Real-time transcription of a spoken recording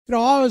I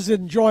always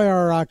enjoy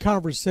our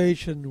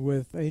conversation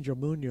with Angel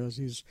Munoz.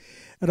 He's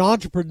an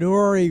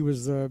entrepreneur. He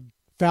was the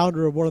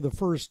founder of one of the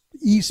first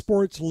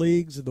esports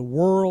leagues in the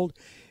world.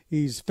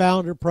 He's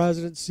founder,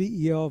 president,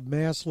 CEO of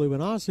Mass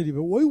Luminosity.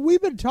 But what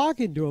we've been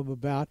talking to him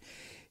about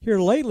here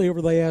lately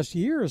over the last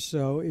year or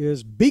so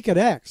is Beacon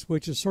X,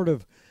 which is sort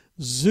of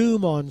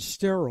Zoom on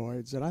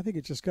steroids. And I think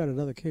it just got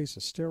another case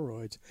of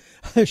steroids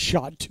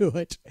shot to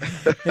it.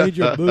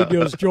 Angel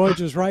Munoz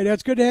joins us right now.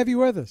 It's good to have you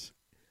with us.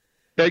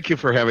 Thank you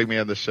for having me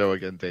on the show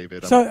again,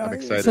 David. I'm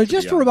excited. So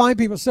just to remind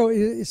people, so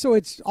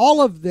it's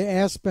all of the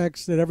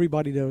aspects that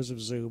everybody knows of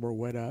Zoom or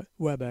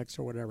WebEx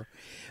or whatever,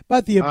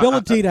 but the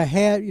ability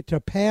to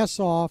pass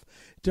off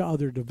to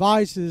other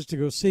devices, to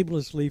go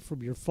seamlessly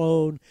from your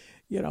phone.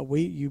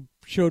 You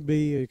showed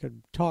me you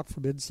can talk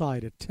from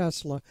inside a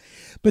Tesla,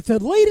 but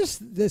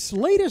this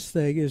latest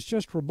thing is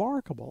just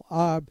remarkable.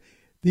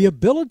 The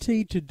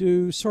ability to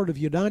do sort of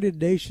United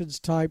Nations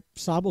type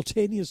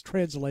simultaneous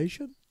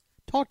translation.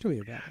 Talk to me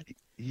about it.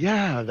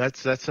 Yeah,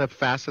 that's a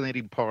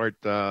fascinating part.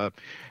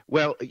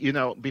 Well,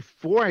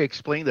 before I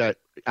explain that,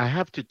 I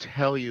have to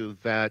tell you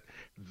that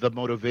the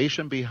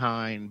motivation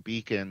behind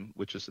Beacon,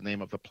 which is the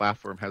name of the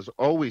platform, has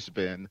always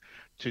been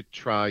to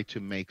try to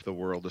make the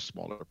world a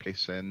smaller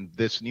place. And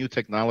this new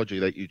technology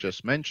that you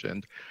just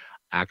mentioned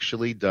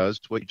actually does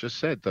what you just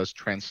said, does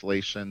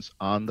translations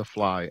on the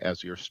fly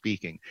as you're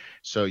speaking.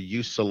 So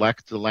you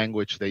select the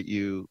language that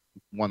you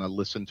want to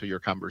listen to your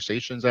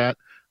conversations at.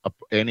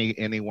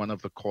 Any one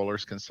of the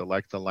callers can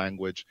select the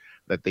language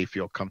that they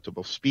feel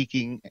comfortable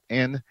speaking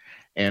in.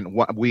 And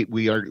what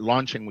we are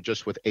launching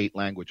just with 8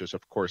 languages.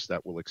 Of course,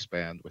 that will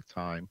expand with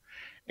time.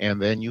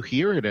 And then you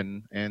hear it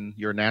in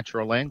your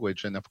natural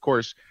language. And of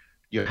course,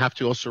 you have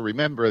to also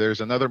remember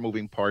there's another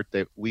moving part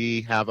that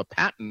we have a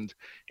patent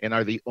and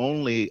are the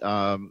only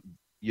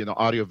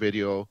audio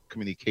video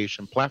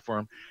communication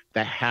platform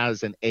that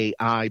has an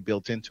AI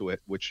built into it,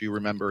 which you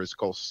remember is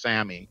called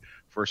SAMI,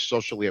 for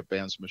socially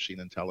advanced machine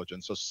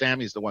intelligence. So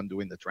SAMI is the one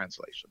doing the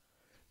translation.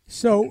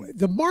 So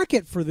the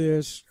market for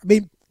this,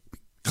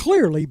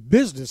 clearly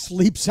business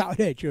leaps out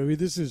at you.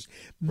 This is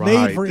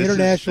made for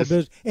international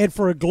business and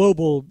for a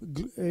global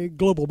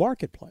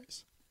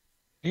marketplace.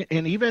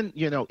 And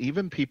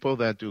even people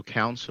that do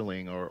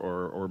counseling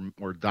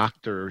or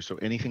doctors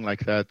or anything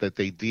like that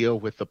they deal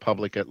with the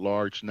public at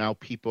large. Now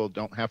people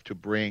don't have to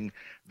bring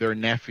their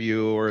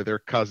nephew or their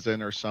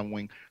cousin or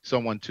someone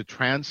to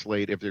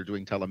translate if they're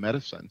doing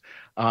telemedicine.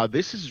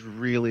 This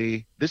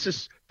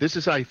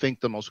is I think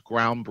the most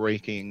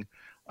groundbreaking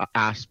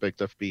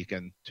aspect of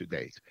Beacon to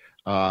date.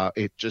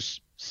 It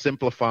just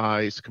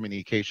simplifies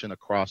communication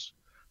across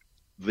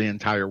the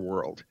entire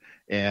world.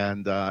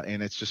 And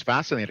it's just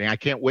fascinating. I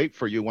can't wait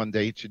for you one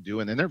day to do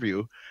an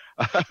interview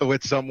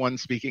with someone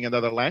speaking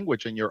another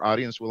language, and your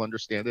audience will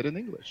understand it in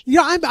English.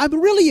 Yeah, I'm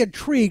really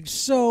intrigued.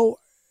 So,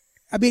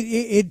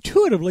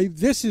 intuitively,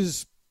 this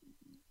has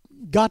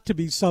got to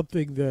be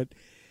something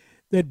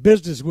that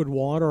business would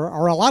want,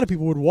 or a lot of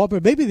people would want,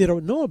 but maybe they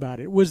don't know about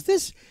it. Was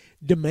this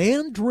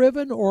demand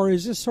driven, or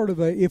is this sort of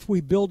if we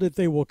build it,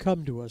 they will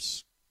come to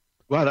us?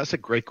 Wow, that's a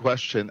great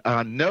question.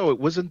 No, it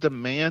wasn't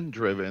demand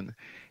driven.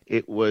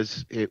 It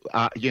was,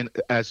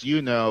 as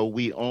you know,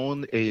 we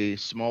own a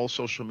small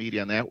social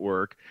media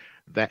network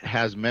that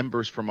has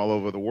members from all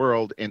over the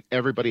world, and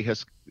everybody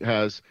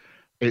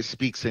it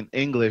speaks in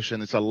English,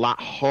 and it's a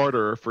lot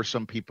harder for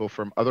some people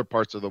from other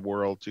parts of the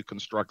world to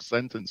construct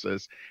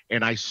sentences.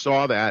 And I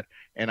saw that,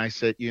 and I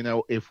said,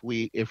 if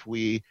we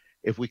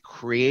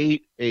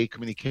create a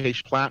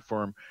communication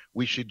platform,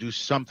 we should do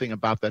something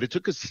about that. It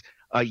took us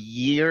a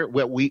year.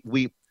 Well,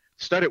 we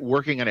started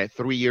working on it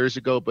 3 years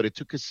ago, but it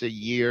took us a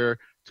year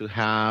to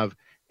have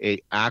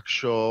a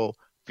actual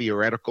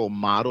theoretical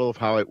model of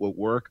how it would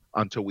work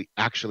until we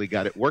actually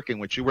got it working,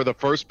 which you were the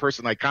first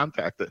person I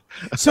contacted.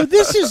 So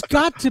this has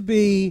got to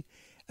be,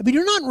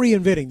 you're not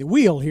reinventing the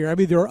wheel here.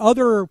 There are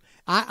other,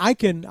 I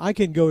can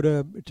go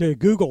to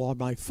Google on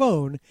my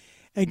phone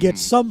and get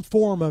some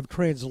form of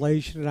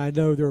translation. And I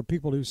know there are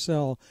people who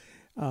sell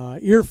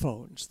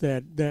earphones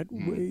that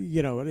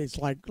it's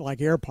like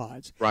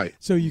AirPods. Right.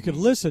 So you can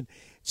listen.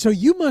 So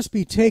you must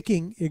be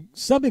taking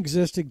some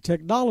existing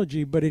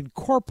technology, but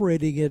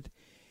incorporating it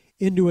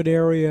into an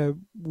area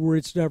where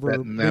it's never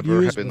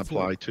been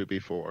applied to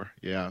before.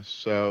 Yeah.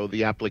 So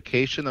the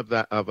application of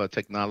a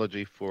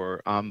technology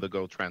for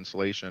on-the-go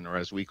translation, or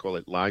as we call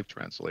it, live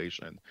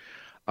translation,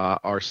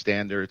 are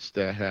standards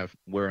that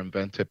were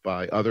invented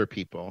by other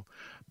people,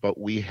 but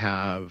we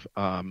had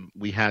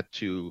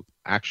to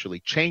actually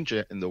change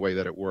it in the way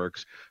that it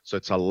works. So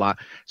it's a lot.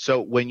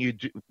 So when you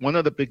do, one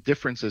of the big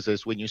differences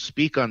is when you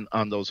speak on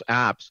those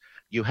apps,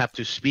 you have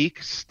to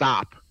speak,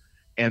 stop,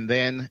 and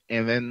then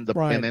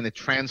it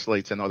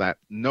translates and all that.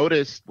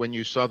 Notice when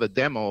you saw the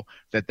demo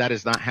that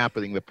is not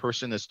happening. The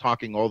person is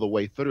talking all the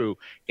way through,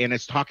 and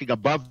it's talking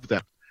above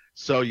them.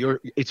 So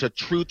it's a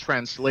true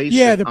translation.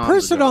 Yeah, the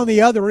person on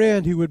the other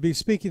end who would be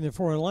speaking the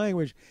foreign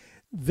language,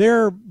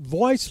 their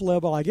voice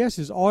level, I guess,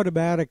 is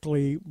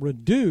automatically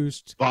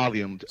reduced.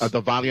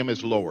 The volume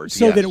is lowered.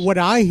 So that what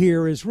I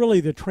hear is really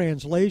the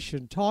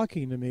translation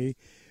talking to me,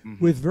 Hmm.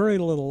 with very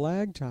little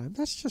lag time.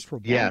 That's just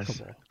Yes.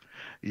 remarkable.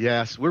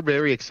 Yes, we're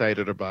very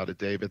excited about it,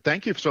 David.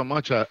 Thank you so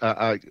much.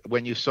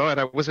 When you saw it,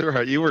 I wasn't sure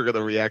how you were going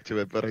to react to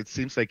it, but it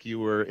seems like you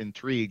were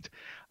intrigued.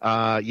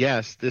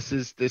 Yes, this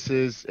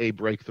is a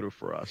breakthrough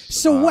for us.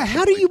 So,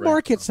 how do Complete you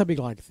market breakthrough. something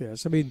like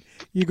this? I mean,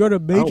 you go to Oh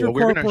major well,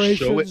 we're gonna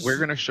show it. We're corporations.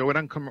 gonna show it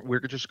on. We're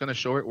just gonna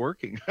show it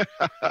working.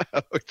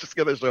 We're just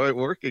gonna show it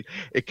working.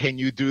 Can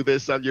you do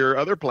this on your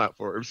other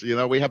platforms?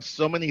 We have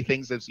so many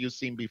things as you've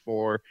seen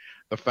before.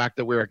 The fact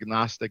that we're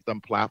agnostic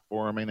on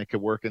platform and it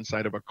could work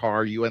inside of a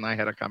car. You and I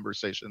had a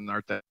conversation in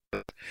our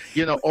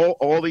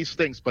all these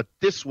things. But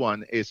this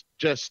one is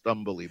just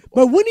unbelievable.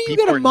 But when are you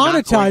People going are to not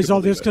going to monetize all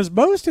believe this? it. Because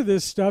most of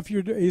this stuff,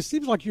 it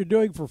seems like you're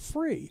doing for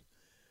free.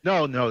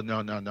 No, no,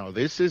 no, no, no.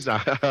 This is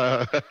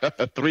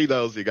three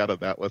no's you got on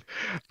that one.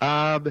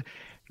 Um,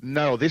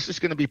 no, this is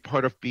going to be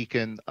part of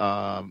Beacon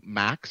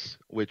Max,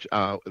 which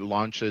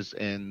launches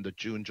in the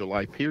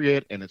June-July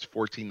period, and it's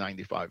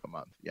 $14.95 a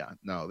month. Yeah,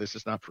 no, this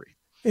is not free.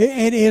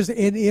 And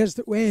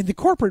the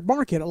corporate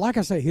market, like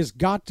I say, has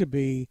got to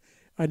be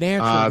a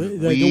natural.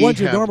 The We ones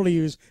who have normally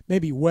use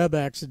maybe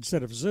WebEx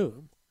instead of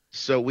Zoom.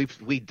 So we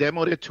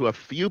demoed it to a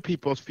few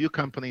people, few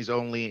companies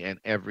only,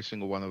 and every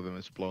single one of them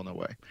is blown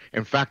away.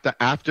 In fact,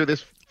 after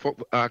this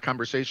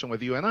conversation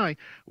with you and I,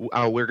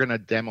 we're going to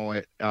demo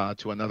it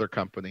to another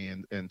company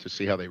and to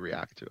see how they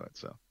react to it.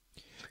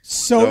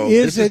 So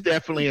This is it?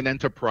 definitely an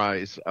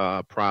enterprise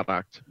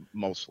product,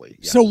 mostly.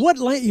 Yes.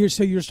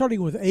 So you're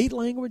starting with 8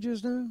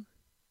 languages now?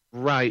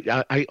 Right.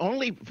 I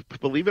only,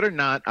 believe it or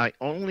not, I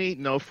only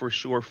know for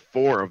sure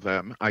 4 of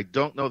them. I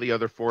don't know the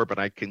other 4, but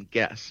I can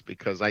guess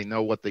because I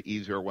know what the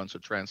easier ones to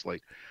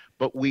translate.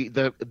 But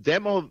the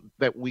demo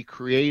that we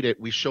created,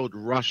 we showed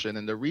Russian,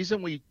 and the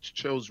reason we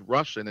chose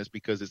Russian is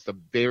because it's a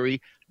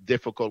very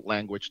difficult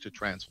language to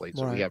translate.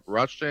 So Right. we have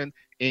Russian,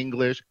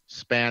 English,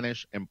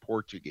 Spanish, and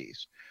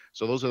Portuguese.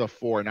 So those are the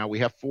 4. Now we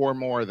have 4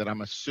 more that I'm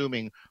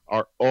assuming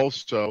are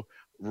also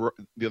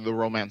the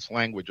Romance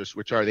languages,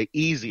 which are the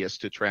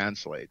easiest to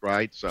translate,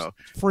 right? So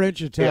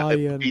French,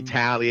 Italian.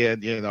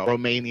 Italian,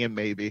 Romanian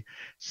maybe.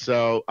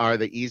 So are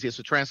the easiest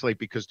to translate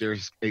because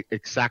there's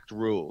exact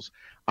rules.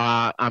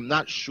 I'm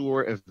not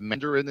sure if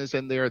Mandarin is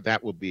in there.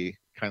 That would be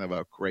kind of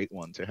a great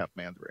one to have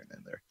Mandarin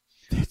in there.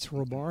 That's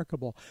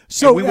remarkable. And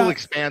So we will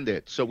expand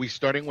it. So we're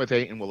starting with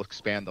 8 and we'll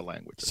expand the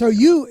language.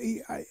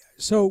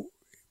 So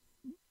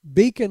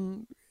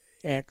Beacon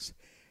X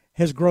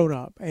has grown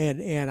up, and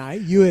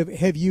you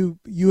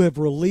have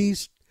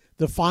released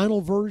the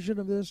final version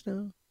of this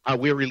now?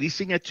 We're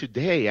releasing it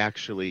today,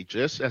 actually.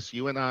 Just as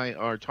you and I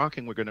are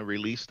talking, we're going to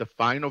release the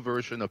final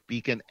version of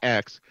Beacon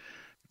X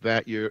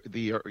that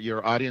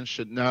your audience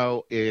should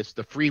know is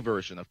the free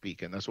version of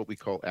Beacon. That's what we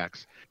call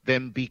X.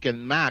 Then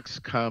Beacon Max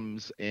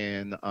comes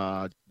in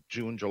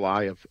June,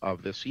 July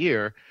of this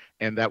year,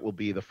 and that will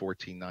be the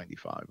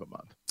 $14.95 a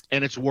month.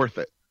 And it's worth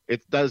it.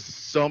 It does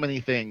so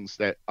many things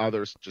that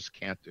others just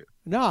can't do.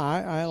 No,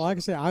 I like I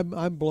say, I'm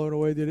blown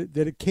away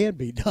that it can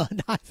be done.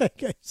 I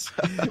think it's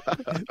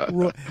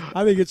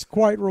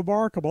quite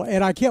remarkable,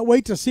 and I can't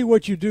wait to see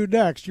what you do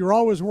next. You're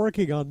always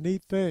working on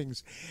neat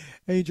things.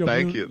 Angel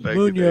Thank you,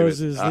 Munoz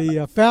David. is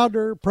the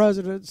founder,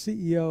 president,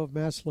 CEO of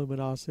Mass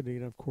Luminosity,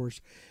 and of course,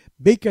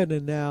 Beacon,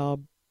 and now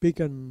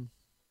Beacon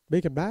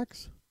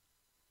Max.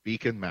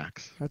 Beacon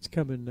Max. That's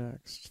coming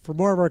next. For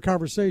more of our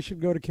conversation,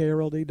 go to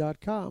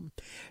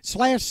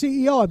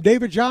krld.com/CEO. I'm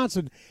David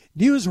Johnson,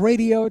 News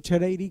Radio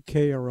 1080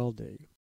 KRLD.